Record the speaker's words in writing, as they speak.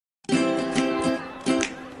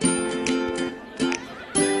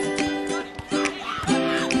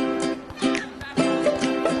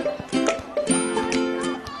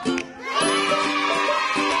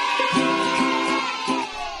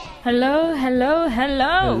Hello, hello,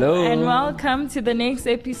 hello, Hello. and welcome to the next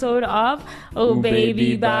episode of Oh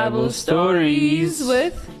Baby Bible Stories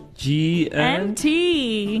with G and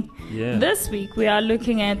T. Yeah. This week we are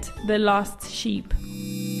looking at the lost sheep.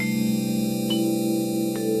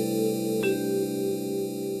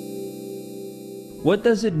 What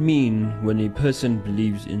does it mean when a person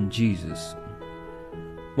believes in Jesus?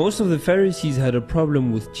 Most of the Pharisees had a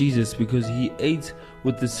problem with Jesus because he ate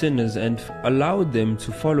with the sinners and allowed them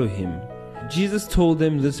to follow him. Jesus told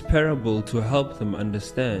them this parable to help them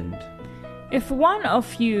understand. If one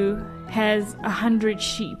of you has 100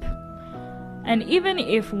 sheep, and even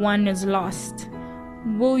if one is lost,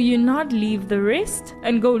 will you not leave the rest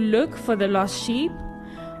and go look for the lost sheep?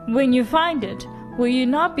 When you find it, will you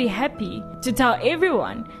not be happy to tell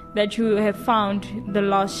everyone that you have found the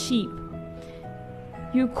lost sheep?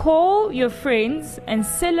 You call your friends and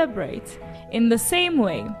celebrate. In the same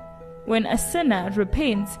way, when a sinner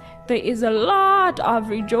repents, there is a lot of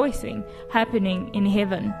rejoicing happening in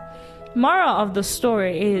heaven. Moral of the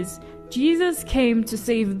story is, Jesus came to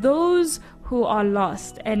save those who are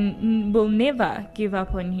lost and will never give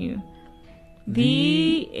up on you.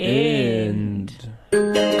 The end.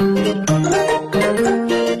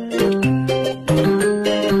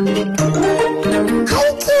 Hey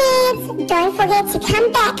kids, don't forget to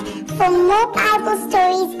come back for more Bible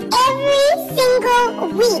stories every single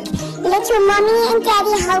week. Let your mommy and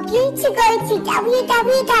daddy help you to go to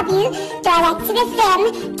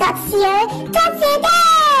www.directedfm.co.za.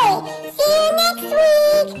 See you next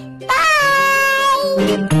week.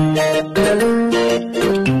 Bye.